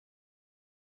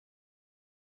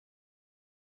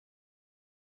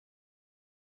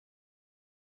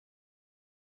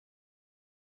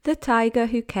The Tiger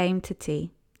Who Came to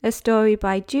Tea, a story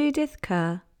by Judith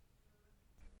Kerr.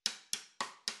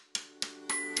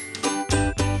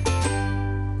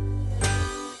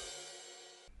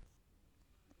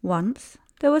 Once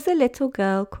there was a little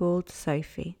girl called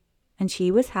Sophie, and she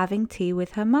was having tea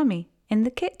with her mummy in the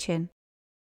kitchen.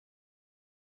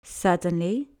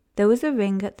 Suddenly there was a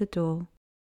ring at the door.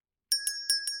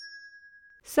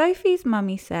 Sophie's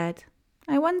mummy said,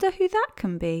 "I wonder who that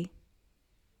can be.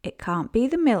 It can't be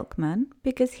the milkman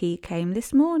because he came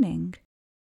this morning.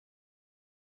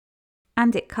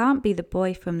 And it can't be the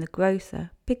boy from the grocer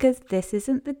because this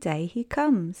isn't the day he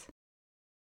comes.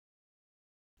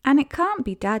 And it can't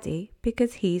be Daddy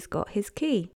because he's got his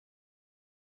key.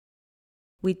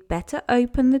 We'd better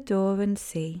open the door and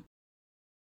see."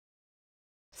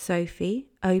 Sophie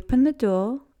opened the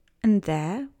door, and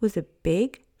there was a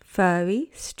big, furry,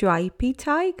 stripy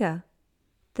tiger.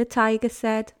 The tiger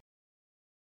said,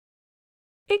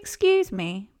 "Excuse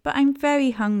me, but I'm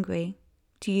very hungry.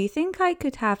 Do you think I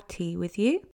could have tea with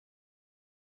you?"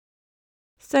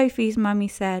 Sophie's mummy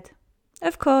said,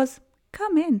 "Of course,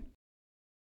 come in."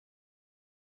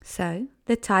 So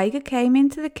the tiger came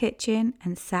into the kitchen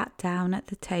and sat down at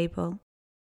the table.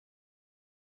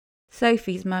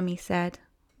 Sophie's mummy said,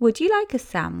 "Would you like a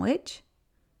sandwich?"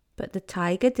 But the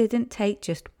tiger didn't take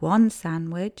just one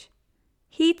sandwich.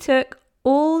 He took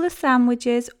all the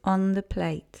sandwiches on the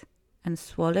plate and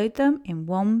swallowed them in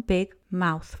one big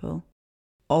mouthful.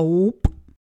 Oop!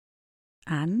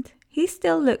 And he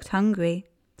still looked hungry,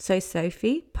 so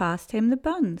Sophie passed him the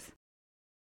buns.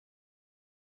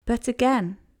 But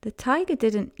again, the tiger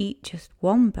didn't eat just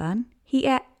one bun. He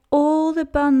ate all the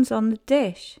buns on the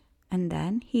dish, and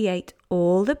then he ate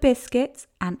all the biscuits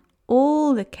and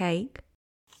all the cake.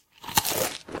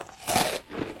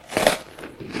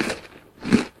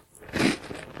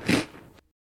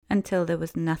 Until there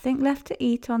was nothing left to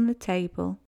eat on the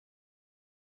table.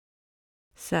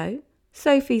 So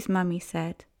Sophie's mummy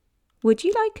said, "Would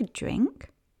you like a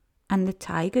drink?" And the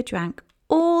tiger drank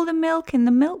all the milk in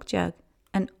the milk jug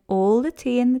and all the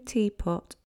tea in the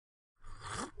teapot.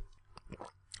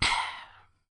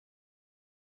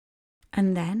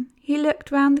 And then he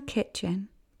looked round the kitchen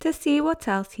to see what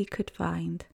else he could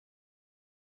find.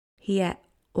 He ate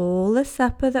all the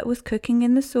supper that was cooking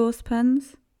in the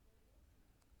saucepans,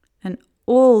 and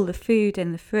all the food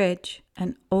in the fridge,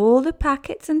 and all the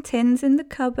packets and tins in the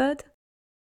cupboard.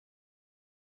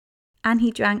 And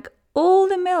he drank all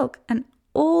the milk and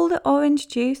all the orange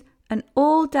juice and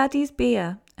all Daddy's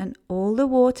beer and all the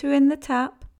water in the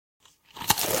tap.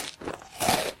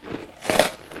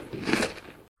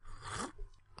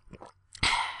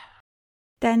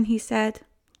 Then he said,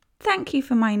 "Thank you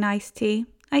for my nice tea.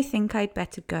 I think I'd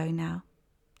better go now."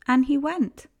 And he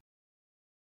went.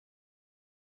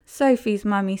 Sophie's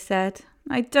mummy said,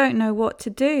 "I don't know what to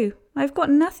do. I've got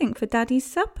nothing for Daddy's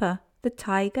supper. The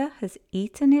tiger has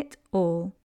eaten it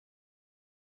all."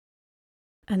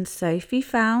 And Sophie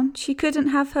found she couldn't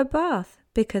have her bath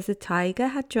because the tiger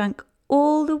had drunk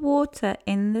all the water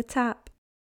in the tap.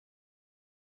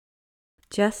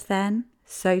 Just then,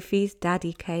 Sophie's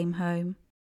daddy came home.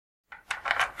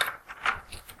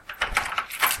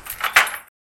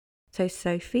 So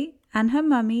Sophie and her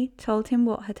mummy told him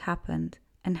what had happened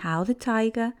and how the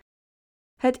tiger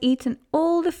had eaten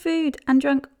all the food and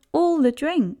drunk all the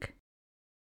drink.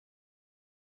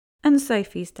 And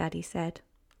Sophie's daddy said,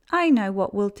 "I know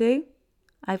what we'll do.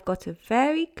 I've got a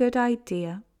very good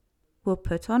idea. We'll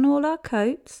put on all our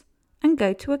coats and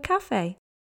go to a cafe.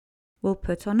 We'll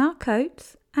put on our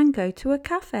coats and go to a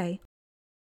cafe."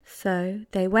 So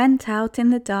they went out in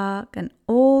the dark and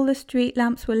all the street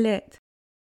lamps were lit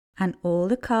and all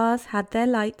the cars had their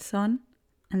lights on,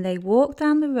 and they walked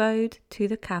down the road to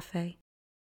the cafe.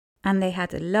 And they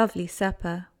had a lovely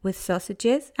supper with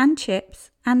sausages and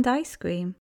chips and ice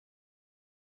cream.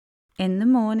 In the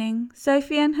morning,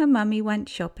 Sophie and her mummy went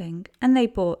shopping and they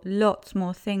bought lots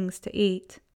more things to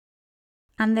eat.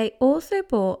 And they also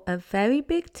bought a very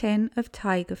big tin of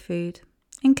tiger food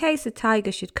in case the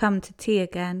tiger should come to tea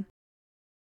again.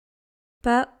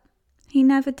 But he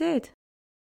never did.